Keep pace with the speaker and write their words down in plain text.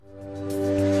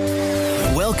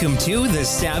Welcome to The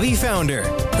Savvy Founder,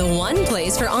 the one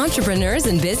place for entrepreneurs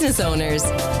and business owners,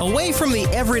 away from the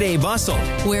everyday bustle,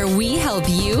 where we help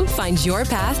you find your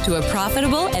path to a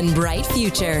profitable and bright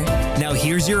future. Now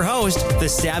here's your host, the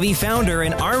Savvy Founder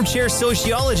and armchair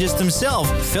sociologist himself,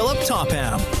 Philip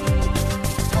Topham.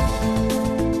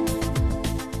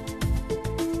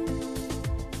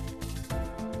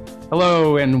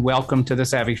 Hello and welcome to The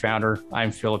Savvy Founder.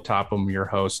 I'm Philip Topham, your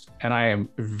host, and I am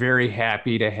very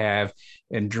happy to have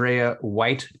Andrea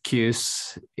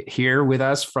White-Kjoss here with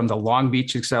us from the Long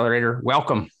Beach Accelerator.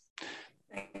 Welcome.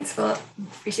 Thanks, Philip.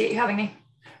 Appreciate you having me.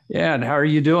 Yeah, and how are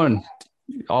you doing?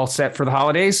 All set for the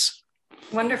holidays?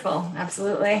 Wonderful.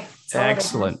 Absolutely.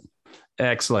 Excellent.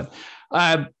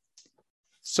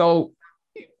 So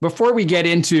before we get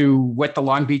into what the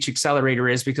Long Beach Accelerator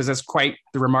is, because that's quite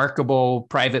the remarkable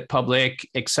private-public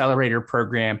accelerator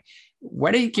program,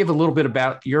 why don't you give a little bit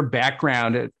about your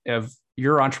background of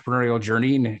your entrepreneurial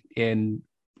journey in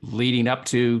leading up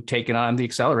to taking on the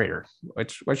accelerator?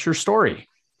 What's your story?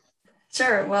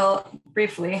 Sure. Well,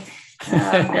 briefly,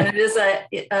 and it is a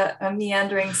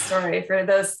meandering story for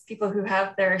those people who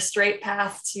have their straight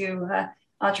path to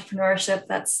entrepreneurship.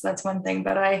 That's one thing,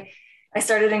 but I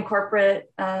started in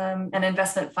corporate and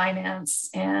investment finance,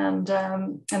 and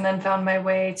then found my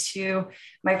way to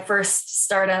my first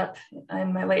startup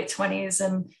in my late 20s,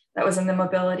 and that was in the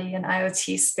mobility and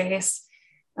IoT space.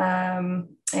 And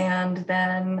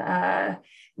then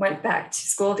went back to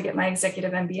school to get my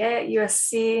executive MBA at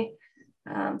USC.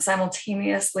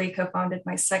 Simultaneously co-founded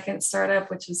my second startup,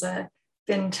 which was a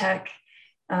fintech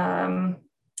in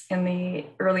the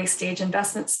early stage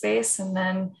investment space, and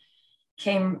then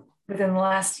came within the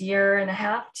last year and a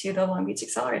half to the Long Beach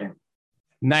Accelerator.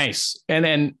 Nice. And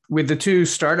then with the two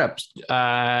startups,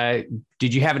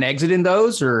 did you have an exit in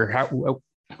those, or how?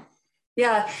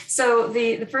 Yeah. So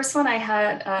the first one I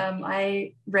had,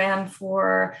 I ran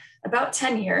for about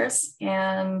 10 years,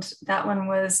 and that one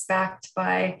was backed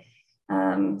by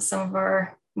some of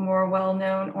our more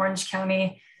well-known Orange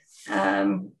County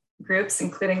groups,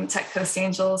 including the Tech Coast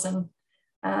Angels and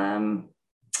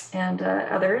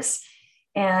others.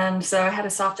 And so I had a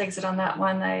soft exit on that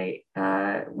one. I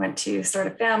went to start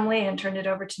a family and turned it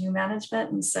over to new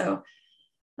management. And so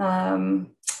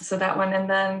that one, and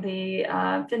then the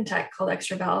fintech called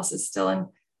Extra Balance is still an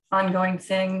ongoing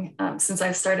thing. Since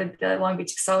I've started the Long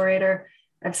Beach Accelerator,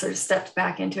 I've sort of stepped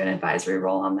back into an advisory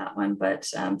role on that one, but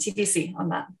TBC on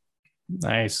that.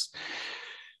 Nice.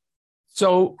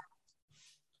 So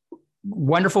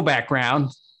wonderful background,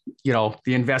 the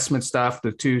investment stuff,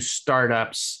 the two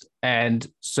startups. And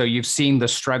so you've seen the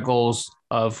struggles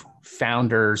of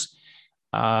founders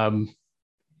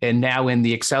and now in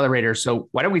the accelerator. So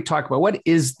why don't we talk about what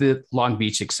is the Long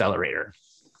Beach Accelerator?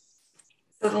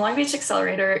 So the Long Beach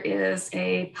Accelerator is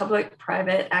a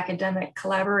public-private academic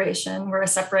collaboration. We're a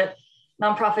separate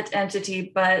nonprofit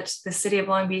entity, but the City of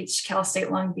Long Beach, Cal State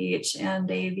Long Beach,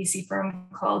 and a VC firm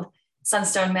called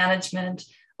Sunstone Management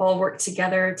all work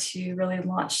together to really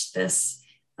launch this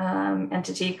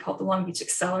entity called the Long Beach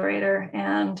Accelerator.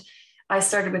 And I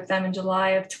started with them in July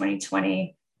of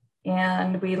 2020,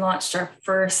 and we launched our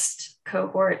first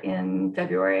cohort in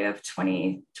February of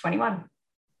 2021.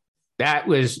 That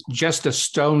was just a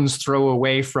stone's throw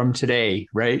away from today,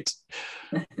 right?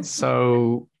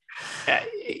 So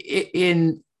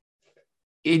in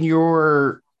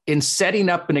setting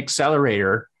up an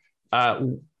accelerator,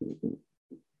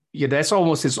 that's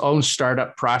almost its own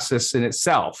startup process in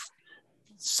itself.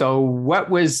 So what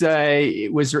was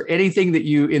there anything that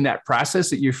you, in that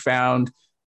process, that you found,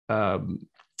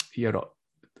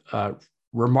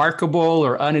 remarkable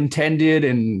or unintended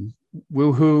and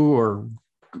woohoo, or,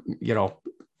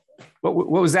 what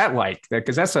was that like?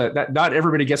 Because not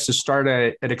everybody gets to start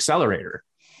an accelerator.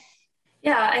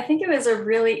 Yeah, I think it was a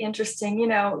really interesting, you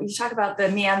talk about the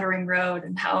meandering road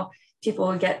and how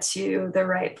people get to the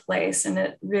right place. And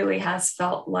it really has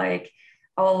felt like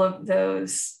all of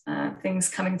those things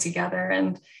coming together,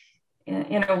 and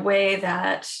in a way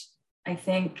that I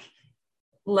think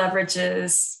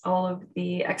leverages all of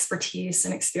the expertise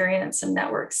and experience and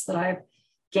networks that I've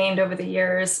gained over the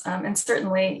years. And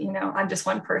certainly, I'm just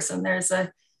one person. There's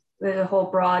a whole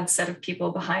broad set of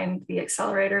people behind the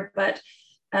accelerator, but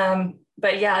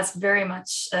yeah, it's very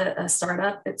much a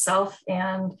startup itself.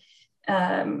 And,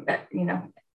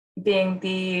 being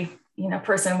the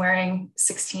person wearing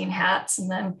 16 hats,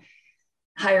 and then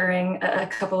hiring a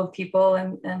couple of people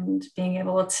and being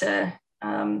able to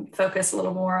focus a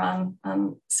little more on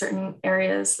certain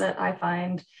areas that I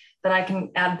find that I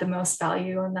can add the most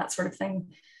value and that sort of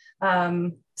thing.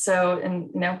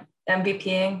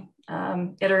 MVPing,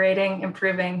 iterating,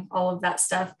 improving, all of that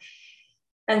stuff.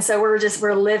 And so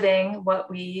we're living what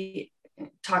we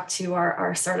talk to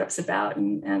our startups about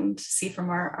and see from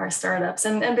our startups.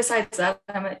 And besides that,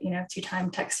 I'm a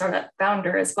two-time tech startup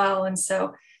founder as well. And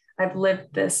so I've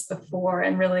lived this before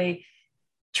and really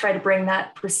try to bring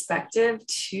that perspective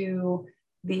to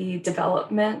the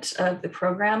development of the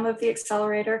program of the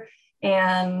Accelerator.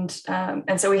 And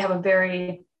so we have a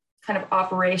very kind of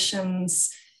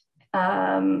operations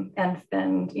and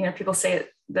people say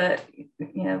that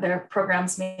their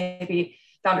programs may be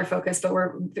founder focused, but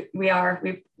we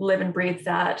live and breathe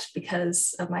that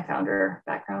because of my founder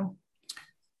background.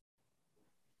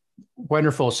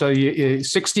 Wonderful. So you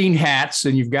 16 hats,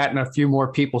 and you've gotten a few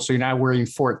more people. So you're now wearing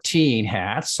 14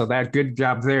 hats. So good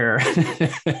job there.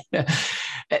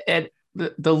 And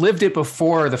the lived it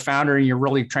before the founder, and you're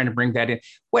really trying to bring that in.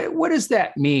 What does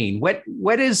that mean? What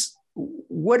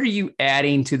are you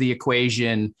adding to the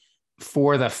equation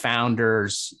for the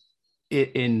founders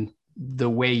in the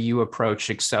way you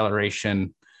approach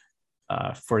acceleration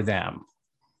for them?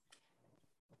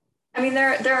 I mean,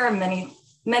 there are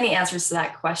many answers to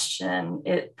that question.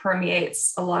 It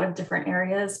permeates a lot of different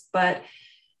areas, but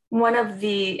one of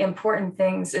the important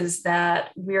things is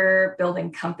that we're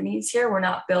building companies here. We're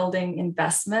not building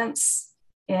investments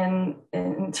in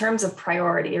terms of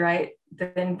priority, right?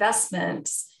 The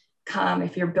investments come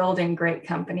if you're building great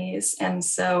companies. And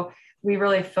so we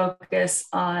have focused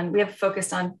on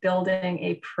building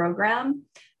a program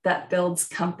that builds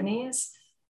companies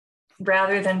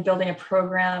rather than building a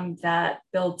program that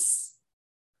builds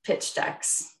pitch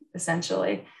decks,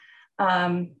 essentially.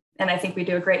 And I think we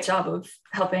do a great job of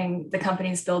helping the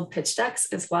companies build pitch decks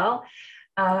as well.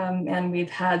 And we've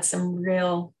had some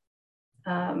real,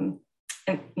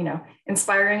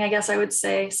 inspiring, I guess I would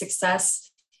say,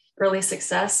 early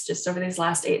success just over these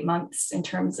last 8 months in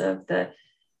terms of the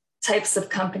types of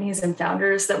companies and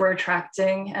founders that we're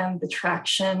attracting and the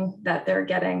traction that they're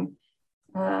getting.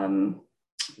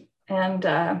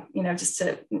 Just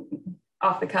to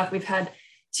off the cuff, we've had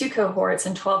 2 cohorts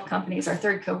and 12 companies. Our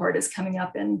 3rd cohort is coming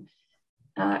up in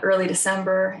early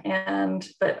December.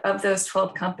 But of those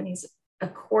 12 companies, a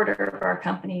quarter of our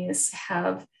companies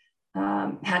have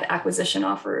had acquisition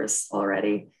offers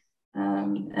already,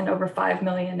 and over $5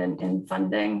 million in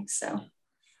funding. So,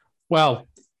 well,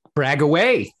 brag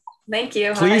away. Thank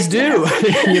you. Please do.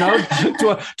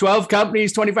 12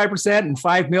 companies, 25%, and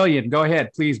 5 million. Go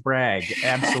ahead, please brag.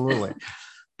 Absolutely.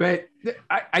 But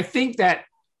I think that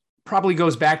probably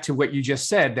goes back to what you just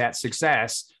said, that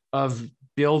success of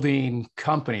building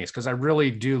companies, because I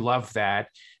really do love that,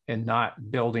 and not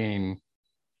building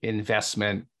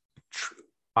investment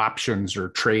options or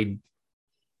trade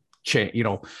chain,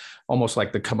 almost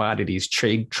like the commodities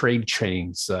trade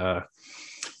chains.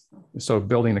 So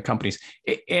building the companies,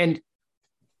 and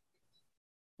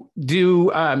do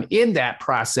in that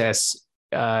process,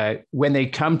 when they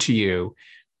come to you,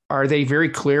 are they very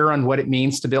clear on what it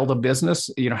means to build a business?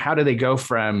 How do they go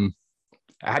from,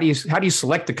 how do you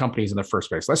select the companies in the first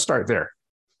place? Let's start there.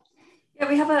 Yeah,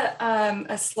 we have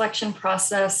a selection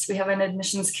process. We have an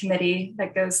admissions committee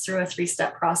that goes through a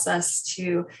 3-step process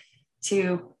to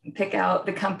pick out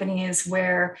the companies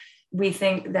where we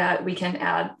think that we can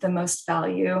add the most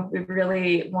value. We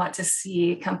really want to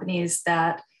see companies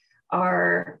that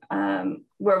are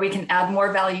where we can add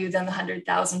more value than the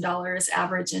 $100,000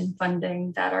 average in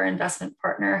funding that our investment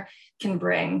partner can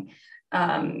bring.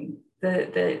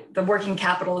 The working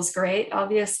capital is great,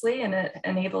 obviously, and it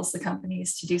enables the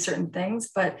companies to do certain things,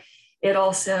 but it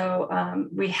also,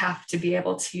 we have to be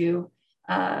able to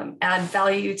add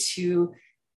value to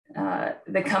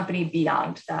the company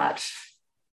beyond that.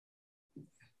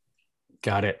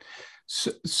 Got it.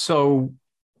 So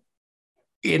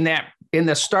in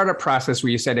the startup process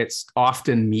where you said it's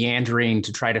often meandering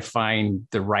to try to find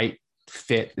the right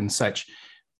fit and such,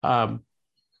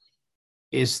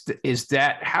 is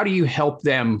that, how do you help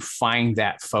them find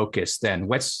that focus then?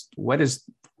 Is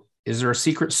there a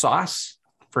secret sauce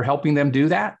for helping them do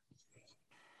that?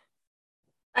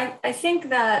 I think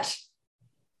that,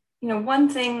 one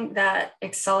thing that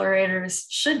accelerators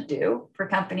should do for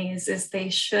companies is they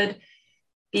should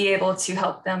be able to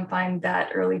help them find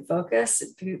that early focus,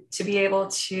 to be able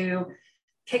to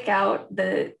pick out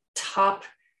the top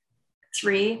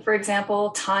 3, for example,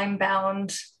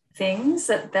 time-bound things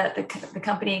that the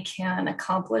company can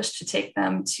accomplish to take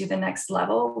them to the next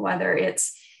level, whether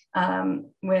it's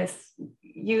with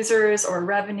users or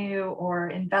revenue or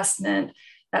investment,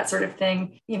 that sort of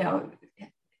thing,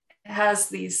 has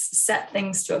these set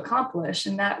things to accomplish.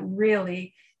 And that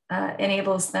really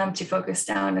enables them to focus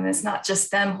down. And it's not just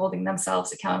them holding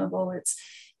themselves accountable.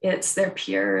 it's their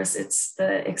peers, it's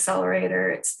the accelerator,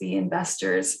 it's the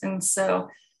investors. And so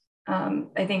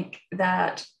I think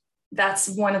that that's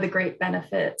one of the great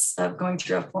benefits of going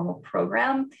through a formal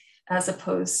program, as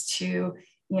opposed to,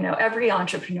 every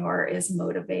entrepreneur is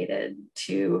motivated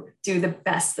to do the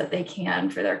best that they can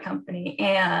for their company.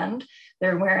 And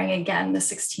they're wearing, again, the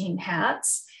 16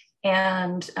 hats,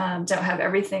 and don't have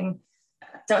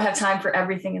time for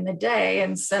everything in the day.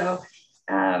 And so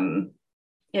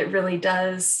it really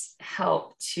does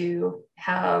help to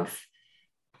have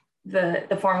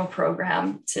the formal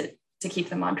program to keep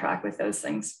them on track with those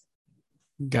things.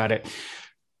 Got it.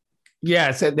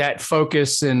 Yeah, so that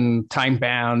focus and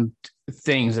time-bound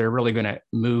things that are really going to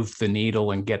move the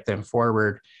needle and get them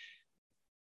forward.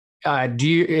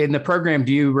 In the program,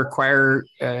 do you require,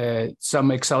 some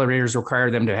accelerators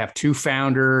require them to have 2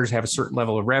 founders, have a certain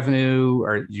level of revenue,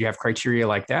 or do you have criteria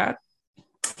like that?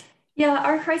 Yeah,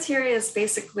 our criteria is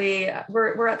basically,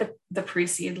 we're at the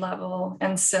pre-seed level.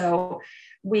 And so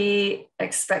we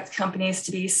expect companies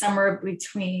to be somewhere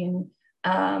between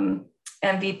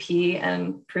MVP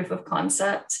and proof of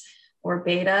concept or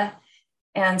beta.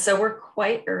 And so we're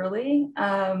quite early.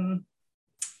 And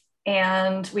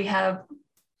we have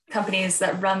companies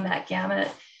that run that gamut.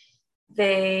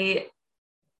 It's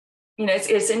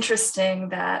interesting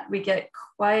that we get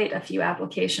quite a few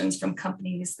applications from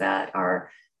companies that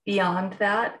are beyond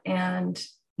that and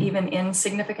even in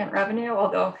significant revenue,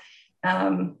 although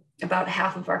about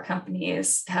half of our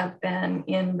companies have been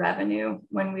in revenue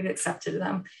when we've accepted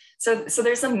them. So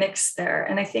there's a mix there.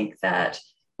 And I think that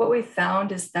what we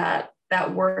found is that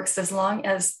works as long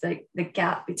as the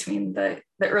gap between the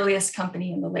earliest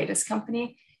company and the latest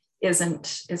company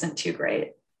isn't too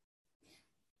great.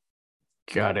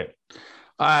 Got it.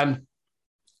 And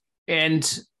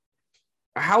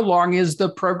how long is the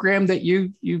program that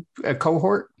you a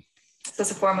cohort? So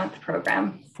it's a 4-month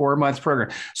program. 4-month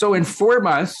program. So in 4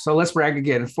 months, so let's brag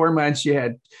again. In 4 months, you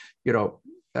had,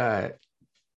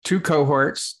 2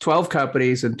 cohorts, 12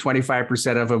 companies, and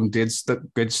 25% of them did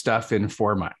good stuff in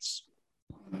 4 months.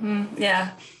 Mm-hmm.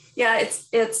 Yeah.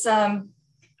 It's one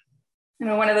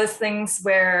of those things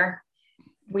where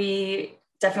we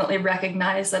definitely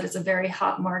recognize that it's a very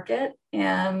hot market,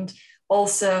 and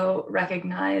also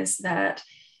recognize that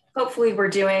hopefully we're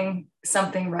doing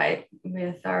something right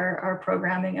with our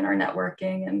programming and our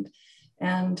networking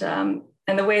and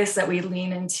the ways that we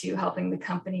lean into helping the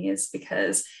companies,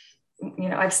 because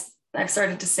I've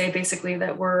started to say basically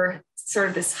that we're sort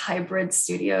of this hybrid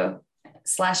studio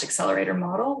 / accelerator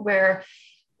model, where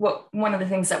one of the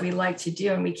things that we like to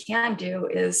do and we can do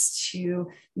is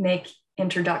to make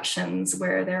introductions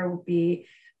where there will be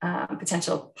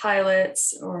potential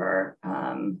pilots or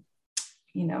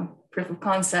proof of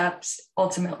concepts,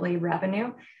 ultimately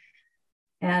revenue.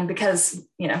 And because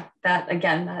that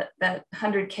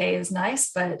 100K is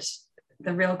nice, but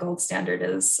the real gold standard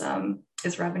is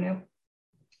revenue.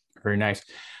 Very nice.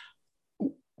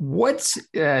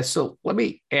 So let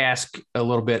me ask a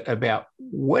little bit about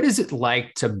what is it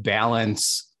like to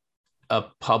balance a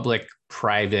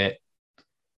public-private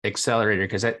accelerator?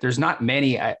 Because there's not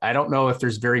many. I don't know if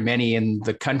there's very many in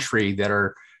the country that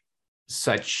are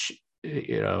such,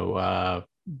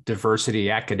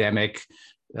 diversity, academic,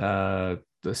 the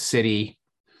city,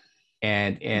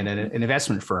 and an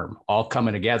investment firm all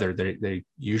coming together. They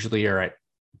usually are at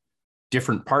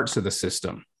different parts of the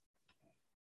system.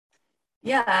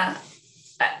 Yeah,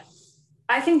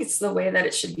 I think it's the way that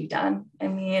it should be done. I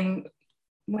mean,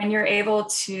 when you're able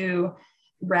to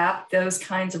wrap those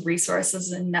kinds of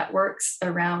resources and networks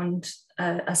around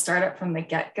a startup from the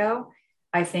get-go,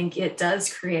 I think it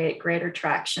does create greater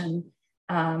traction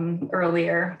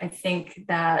earlier. I think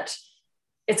that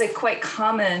it's a quite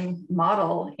common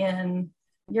model in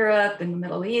Europe and the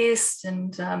Middle East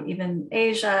and even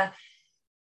Asia,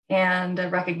 and a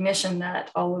recognition that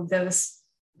all of those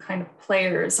kind of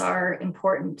players are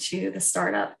important to the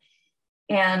startup.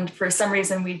 And for some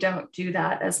reason, we don't do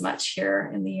that as much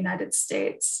here in the United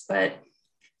States. But,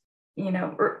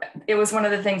 it was one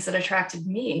of the things that attracted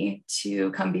me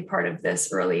to come be part of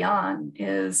this early on,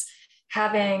 is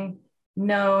having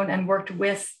known and worked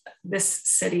with this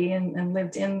city and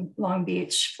lived in Long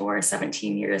Beach for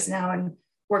 17 years now, and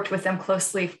worked with them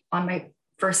closely on my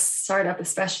first startup,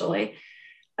 especially.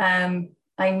 I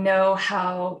know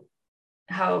how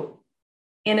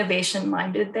innovation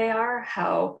minded they are,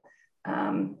 how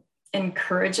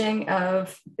encouraging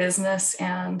of business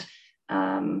and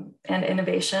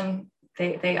innovation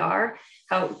they are,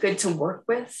 how good to work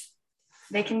with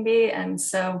they can be. And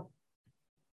so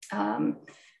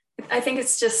I think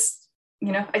it's just,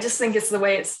 I just think it's the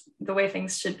way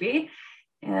things should be.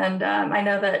 And I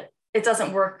know that it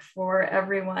doesn't work for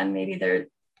everyone. Maybe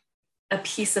a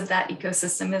piece of that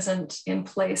ecosystem isn't in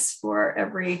place for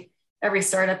every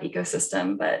startup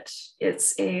ecosystem, but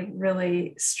it's a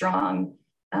really strong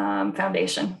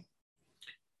foundation.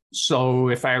 So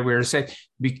if I were to say,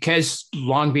 because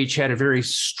Long Beach had a very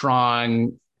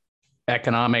strong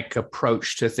economic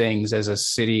approach to things as a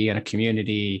city and a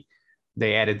community,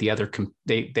 they added the other.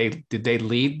 Did they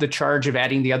lead the charge of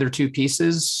adding the other two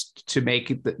pieces to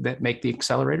make the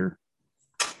accelerator?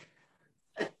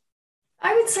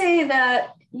 I would say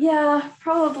that, yeah,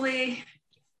 probably.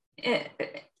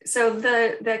 So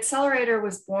the accelerator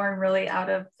was born really out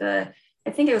of I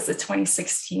think it was the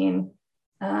 2016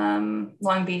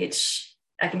 Long Beach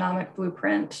economic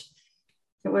blueprint.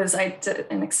 It was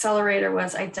an accelerator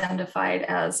was identified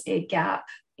as a gap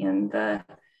in the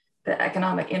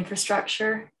economic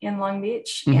infrastructure in Long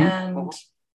Beach. Mm-hmm. And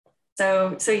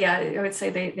so yeah, I would say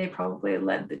they probably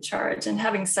led the charge. And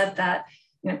having said that,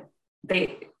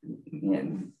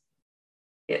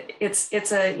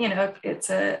 it's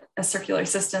a circular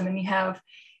system, and you have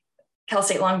Cal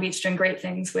State Long Beach doing great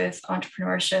things with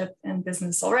entrepreneurship and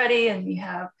business already, and you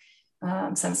have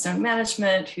Sunstone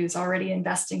Management, who's already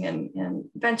investing in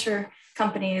venture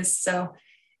companies. So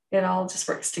it all just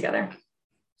works together.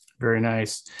 Very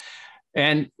nice.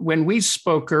 And when we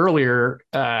spoke earlier,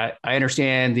 I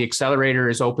understand the accelerator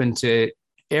is open to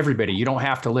everybody. You don't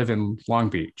have to live in Long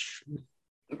Beach.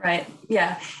 Right.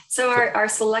 Yeah. So our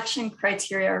selection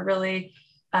criteria are really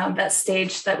that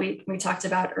stage that we talked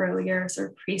about earlier, sort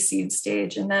of pre-seed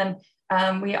stage. And then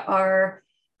we are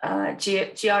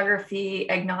geography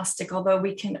agnostic, although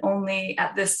we can only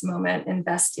at this moment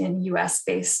invest in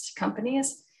US-based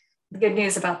companies. The good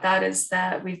news about that is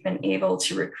that we've been able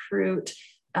to recruit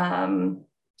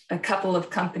a couple of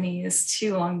companies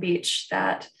to Long Beach,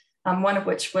 that one of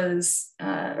which was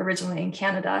originally in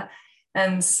Canada.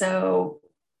 And so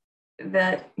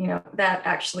that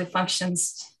actually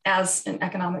functions as an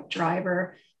economic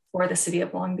driver for the city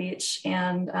of Long Beach,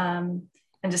 and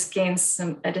just gains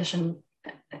some additional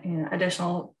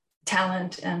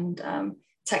talent and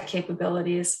tech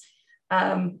capabilities.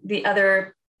 The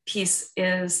other piece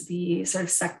is the sort of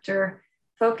sector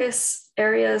focus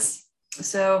areas.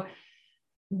 So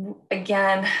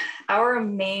again, at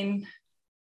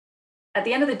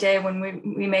the end of the day, when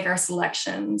we make our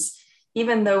selections,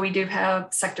 even though we do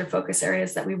have sector focus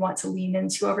areas that we want to lean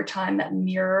into over time that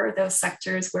mirror those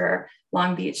sectors where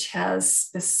Long Beach has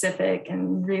specific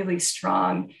and really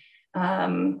strong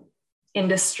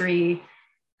industry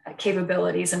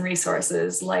capabilities and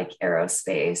resources, like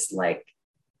aerospace, like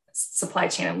supply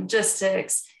chain and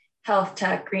logistics, health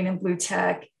tech, green and blue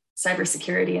tech,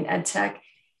 cybersecurity and ed tech.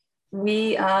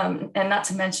 We, and not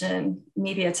to mention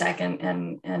media tech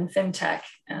and fintech.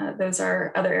 Those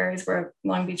are other areas where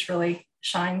Long Beach really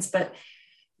shines. But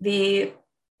the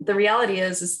reality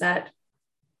is that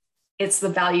it's the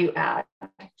value add.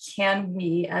 Can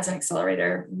we, as an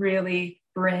accelerator, really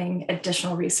bring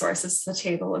additional resources to the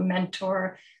table and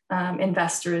mentor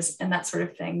investors and that sort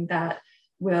of thing that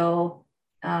will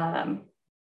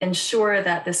ensure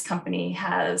that this company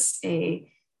has a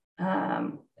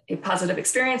positive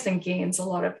experience and gains a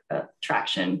lot of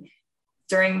traction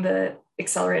during the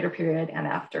accelerator period and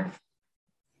after.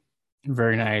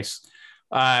 Very nice.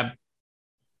 And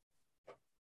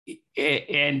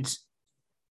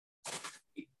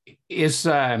is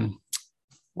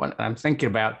what I'm thinking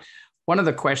about, one of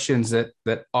the questions that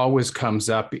always comes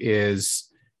up is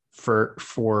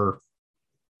for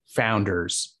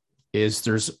founders is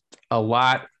there's a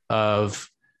lot of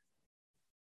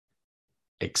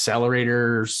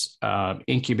accelerators,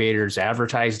 incubators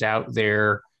advertised out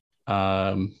there,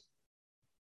 and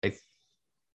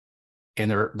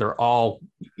they're all,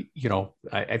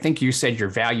 I think you said your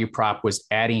value prop was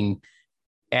adding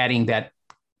that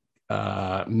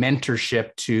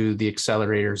mentorship to the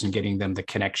accelerators and getting them the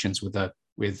connections with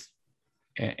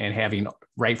and having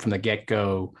right from the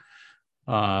get-go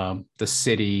the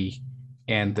city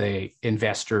and the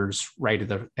investors right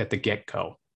at the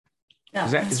get-go. No,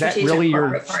 is that really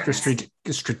your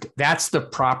that's the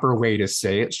proper way to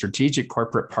say it? Strategic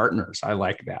corporate partners. I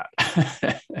like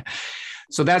that.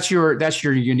 So that's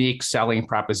your unique selling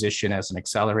proposition as an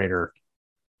accelerator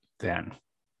then.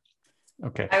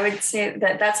 Okay. I would say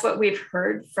that's what we've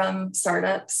heard from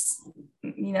startups.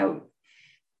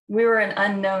 We were an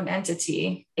unknown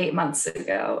entity 8 months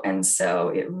ago. And so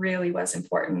it really was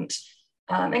important.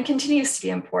 And continues to be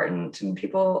important. And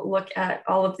people look at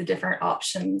all of the different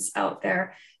options out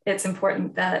there. It's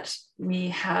important that we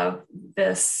have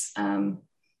this,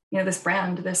 this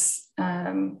brand, this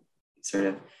sort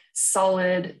of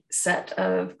solid set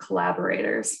of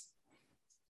collaborators.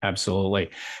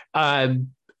 Absolutely. And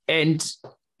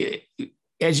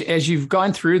as you've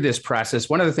gone through this process,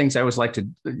 one of the things I always like to,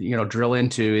 drill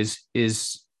into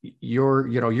is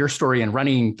your story in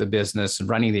running the business and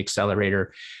running the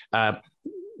accelerator.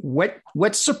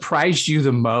 What surprised you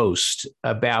the most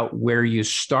about where you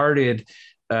started,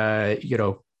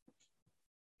 in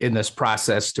this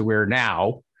process to where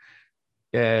now?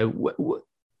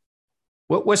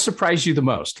 What surprised you the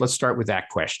most? Let's start with that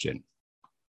question.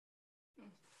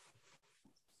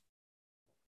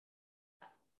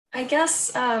 I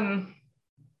guess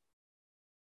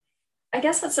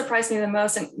what surprised me the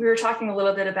most, and we were talking a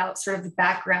little bit about sort of the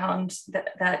background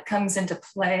that comes into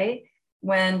play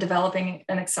when developing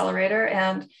an accelerator.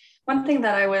 And one thing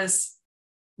that I was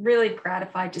really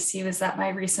gratified to see was that my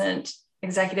recent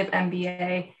executive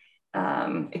MBA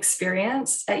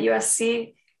experience at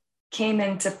USC came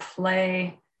into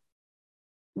play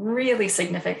really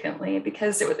significantly,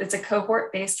 because it's a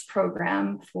cohort-based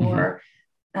program for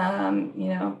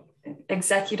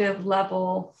executive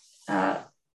level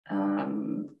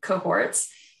cohorts.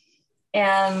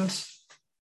 And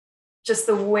just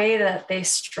the way that they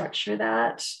structure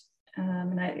that,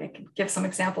 and I could give some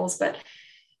examples, but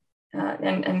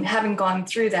and having gone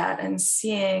through that and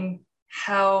seeing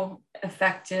how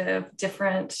effective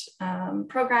different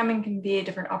programming can be,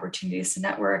 different opportunities to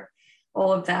network,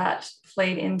 all of that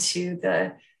played into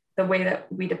the way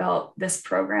that we developed this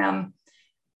program.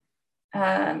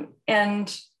 And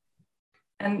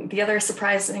the other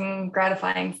surprising,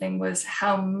 gratifying thing was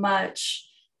how much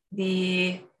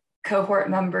the cohort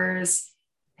members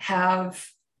have,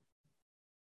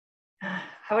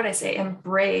 how would I say,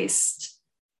 embraced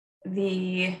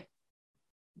the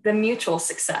mutual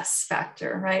success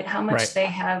factor, right? How much they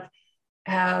have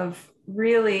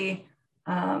really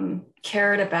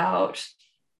cared about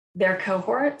their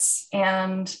cohorts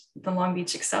and the Long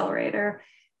Beach Accelerator.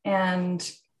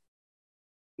 And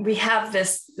we have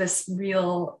this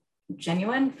real,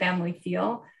 genuine family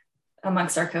feel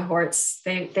amongst our cohorts.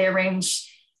 They arrange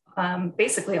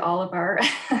basically all of our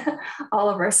all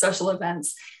of our social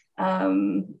events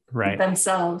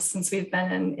themselves, since we've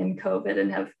been in COVID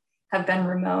and have been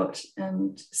remote.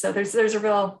 And so there's a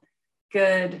real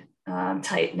good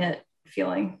tight-knit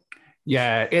feeling.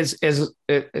 Yeah,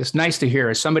 it's nice to hear.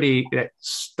 As somebody that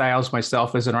styles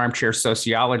myself as an armchair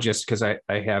sociologist, because I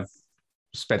have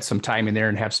spent some time in there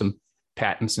and have some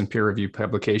patents and peer-reviewed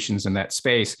publications in that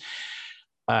space.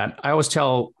 I always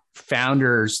tell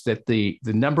founders that the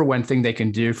number one thing they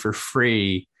can do for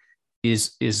free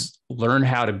is learn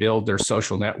how to build their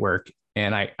social network.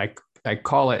 And I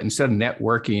call it, instead of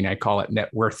networking, I call it net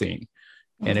worthing.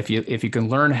 And if you can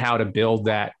learn how to build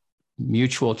that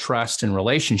mutual trust and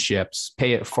relationships,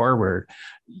 pay it forward,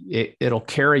 it'll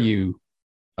carry you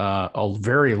a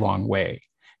very long way.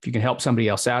 If you can help somebody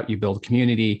else out, you build a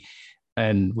community.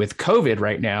 And with COVID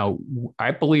right now,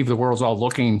 I believe the world's all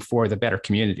looking for the better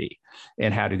community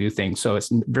and how to do things. So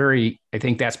it's I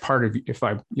think that's part of, if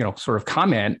I, sort of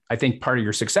comment, I think part of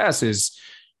your success is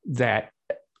that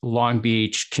Long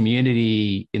Beach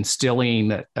community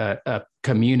instilling a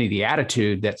community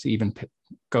attitude that's even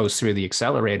goes through the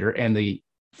accelerator, and the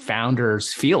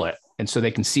founders feel it. And so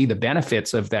they can see the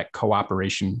benefits of that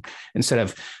cooperation instead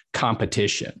of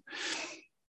competition.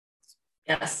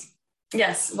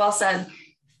 Yes. Well said.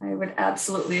 I would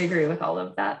absolutely agree with all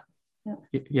of that.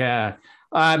 Yeah.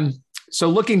 So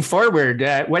looking forward,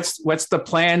 what's the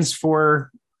plans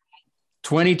for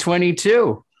 2022?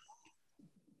 So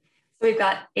we've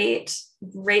got 8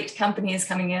 great companies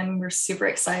coming in. We're super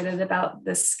excited about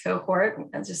this cohort.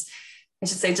 I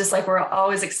should say, just like we're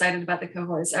always excited about the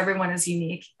cohorts, everyone is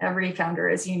unique. Every founder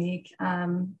is unique.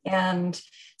 And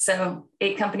so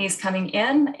 8 companies coming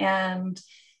in, and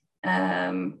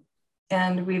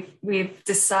we've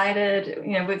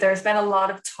decided, there's been a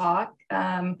lot of talk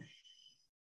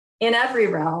in every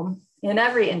realm, in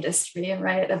every industry,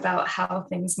 right, about how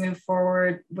things move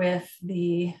forward with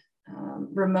the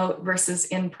remote versus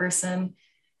in-person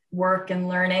work and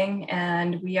learning.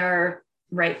 And we are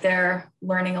right there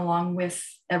learning along with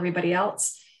everybody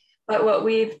else. But what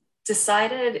we've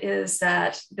decided is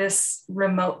that this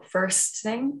remote first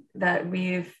thing that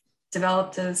we've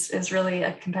developed is really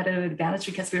a competitive advantage,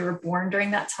 because we were born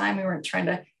during that time. We weren't trying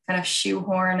to kind of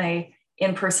shoehorn a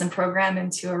in-person program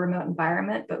into a remote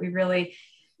environment, but we really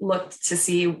looked to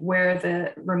see where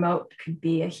the remote could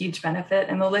be a huge benefit.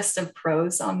 And the list of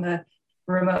pros on the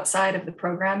remote side of the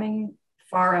programming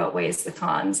far outweighs the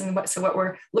cons. And what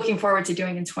we're looking forward to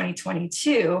doing in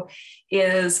 2022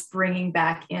 is bringing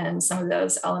back in some of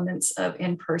those elements of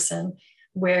in-person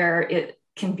where it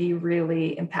can be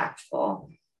really impactful.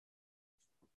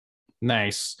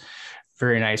 Nice.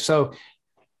 Very nice. So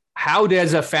how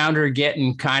does a founder get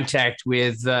in contact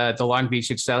with the Long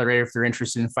Beach Accelerator if they're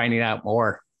interested in finding out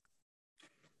more?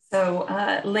 So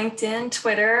LinkedIn,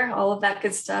 Twitter, all of that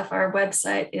good stuff. Our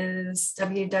website is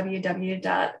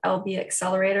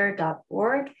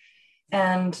www.lbaccelerator.org.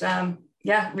 And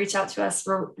reach out to us.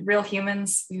 We're real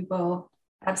humans. We will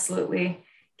absolutely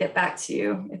get back to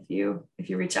you if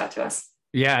you reach out to us.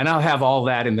 Yeah, and I'll have all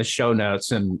that in the show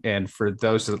notes. And for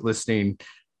those that are listening,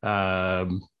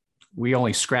 we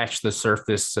only scratched the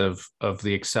surface of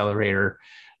the accelerator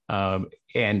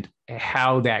and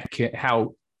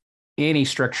how any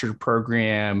structured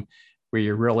program where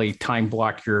you really time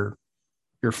block your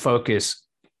focus,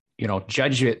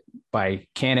 judge it by,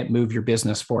 can it move your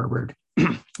business forward?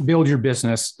 Build your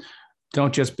business.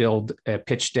 Don't just build a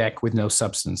pitch deck with no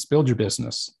substance. Build your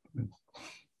business.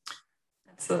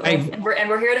 Absolutely. And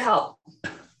we're here to help.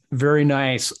 Very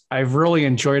nice. I've really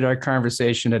enjoyed our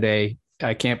conversation today.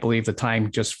 I can't believe the time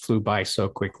just flew by so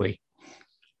quickly.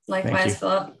 Likewise,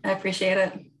 Philip. I appreciate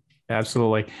it.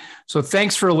 Absolutely. So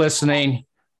thanks for listening.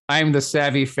 I'm the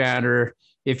Savvy Founder.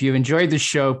 If you enjoyed the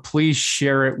show, please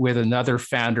share it with another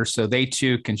founder so they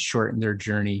too can shorten their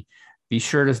journey. Be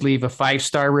sure to leave a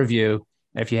 5-star review.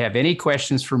 If you have any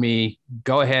questions for me,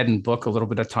 go ahead and book a little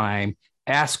bit of time.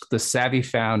 Ask the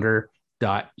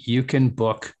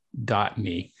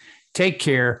savvyfounder.youcanbook.me. Take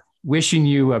care. Wishing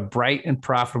you a bright and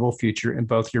profitable future in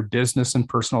both your business and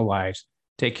personal lives.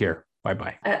 Take care.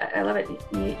 Bye-bye. I love it.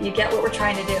 You get what we're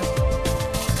trying to do.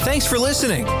 Thanks for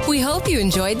listening. We hope you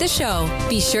enjoyed the show.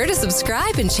 Be sure to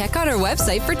subscribe and check out our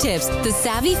website for tips,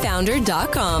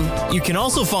 thesavvyfounder.com. You can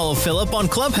also follow Philip on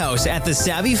Clubhouse at The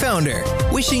Savvy Founder.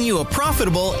 Wishing you a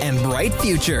profitable and bright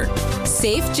future.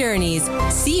 Safe journeys.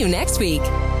 See you next week.